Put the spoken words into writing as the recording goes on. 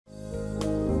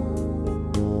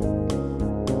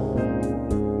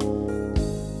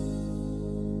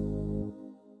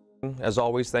gentlemen, as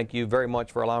always, thank you very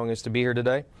much for allowing us to be here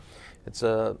today. It's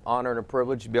an honor and a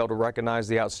privilege to be able to recognize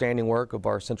the outstanding work of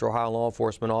our Central Ohio law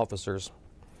enforcement officers.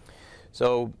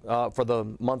 So for the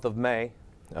month of May,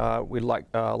 we'd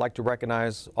like to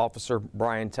recognize Officer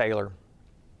Brian Taylor.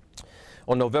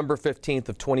 On November 15th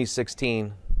of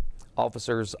 2016,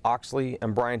 Officers Oxley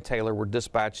and Brian Taylor were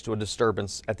dispatched to a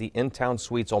disturbance at the In-Town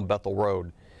Suites on Bethel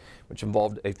Road, which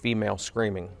involved a female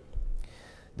screaming.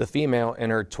 The female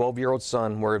and her 12-year-old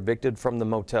son were evicted from the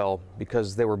motel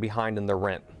because they were behind in their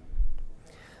rent.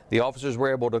 The officers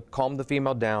were able to calm the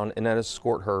female down and then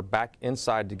escort her back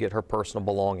inside to get her personal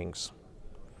belongings.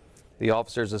 The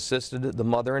officers assisted the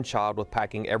mother and child with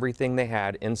packing everything they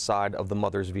had inside of the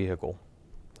mother's vehicle.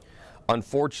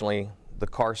 Unfortunately, the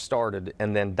car started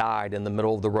and then died in the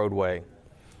middle of the roadway,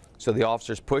 so the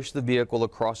officers pushed the vehicle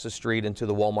across the street into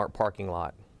the Walmart parking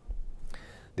lot.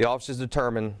 The officers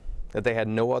determined that they had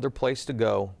no other place to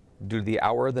go due to the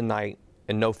hour of the night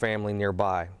and no family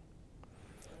nearby.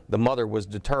 The mother was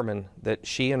determined that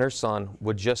she and her son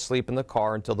would just sleep in the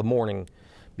car until the morning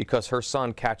because her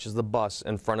son catches the bus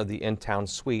in front of the In-Town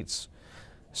Suites,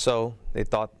 so they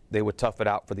thought they would tough it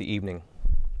out for the evening.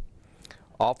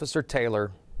 Officer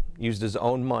Taylor used his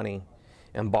own money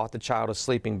and bought the child a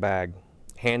sleeping bag,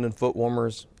 hand and foot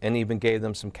warmers, and even gave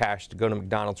them some cash to go to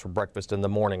McDonald's for breakfast in the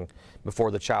morning before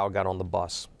the child got on the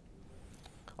bus.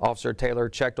 Officer Taylor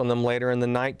checked on them later in the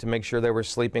night to make sure they were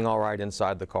sleeping all right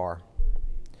inside the car.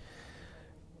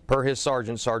 Per his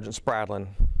sergeant, Sergeant Spradlin,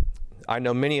 I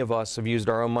know many of us have used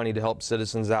our own money to help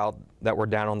citizens out that were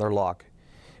down on their luck.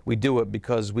 We do it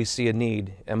because we see a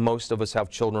need, and most of us have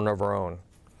children of our own.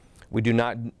 We do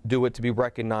not do it to be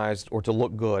recognized or to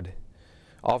look good.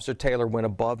 Officer Taylor went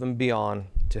above and beyond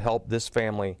to help this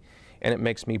family, and it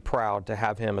makes me proud to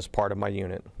have him as part of my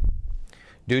unit.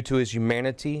 Due to his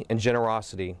humanity and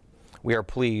generosity, we are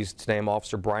pleased to name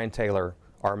Officer Brian Taylor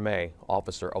our May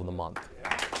Officer of the Month.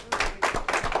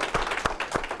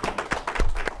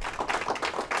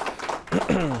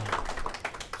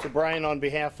 So Brian, on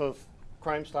behalf of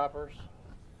Crime Stoppers,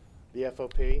 the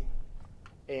FOP,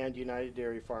 and United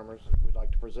Dairy Farmers, we'd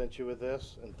like to present you with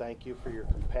this and thank you for your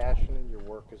compassion and your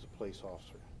work as a police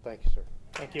officer. Thank you, sir.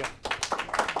 Thank you.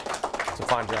 It's a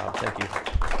fine job. Thank you.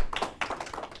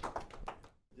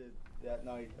 That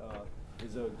night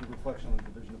is a good reflection on the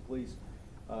Division of Police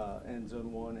and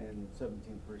Zone 1 and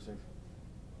 17th Precinct.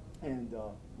 And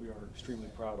we are extremely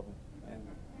proud of them. And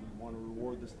we want to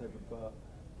reward this type of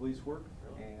police work.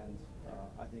 And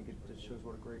I think it just shows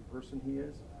what a great person he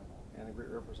is and a great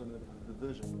representative of the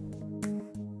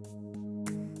division.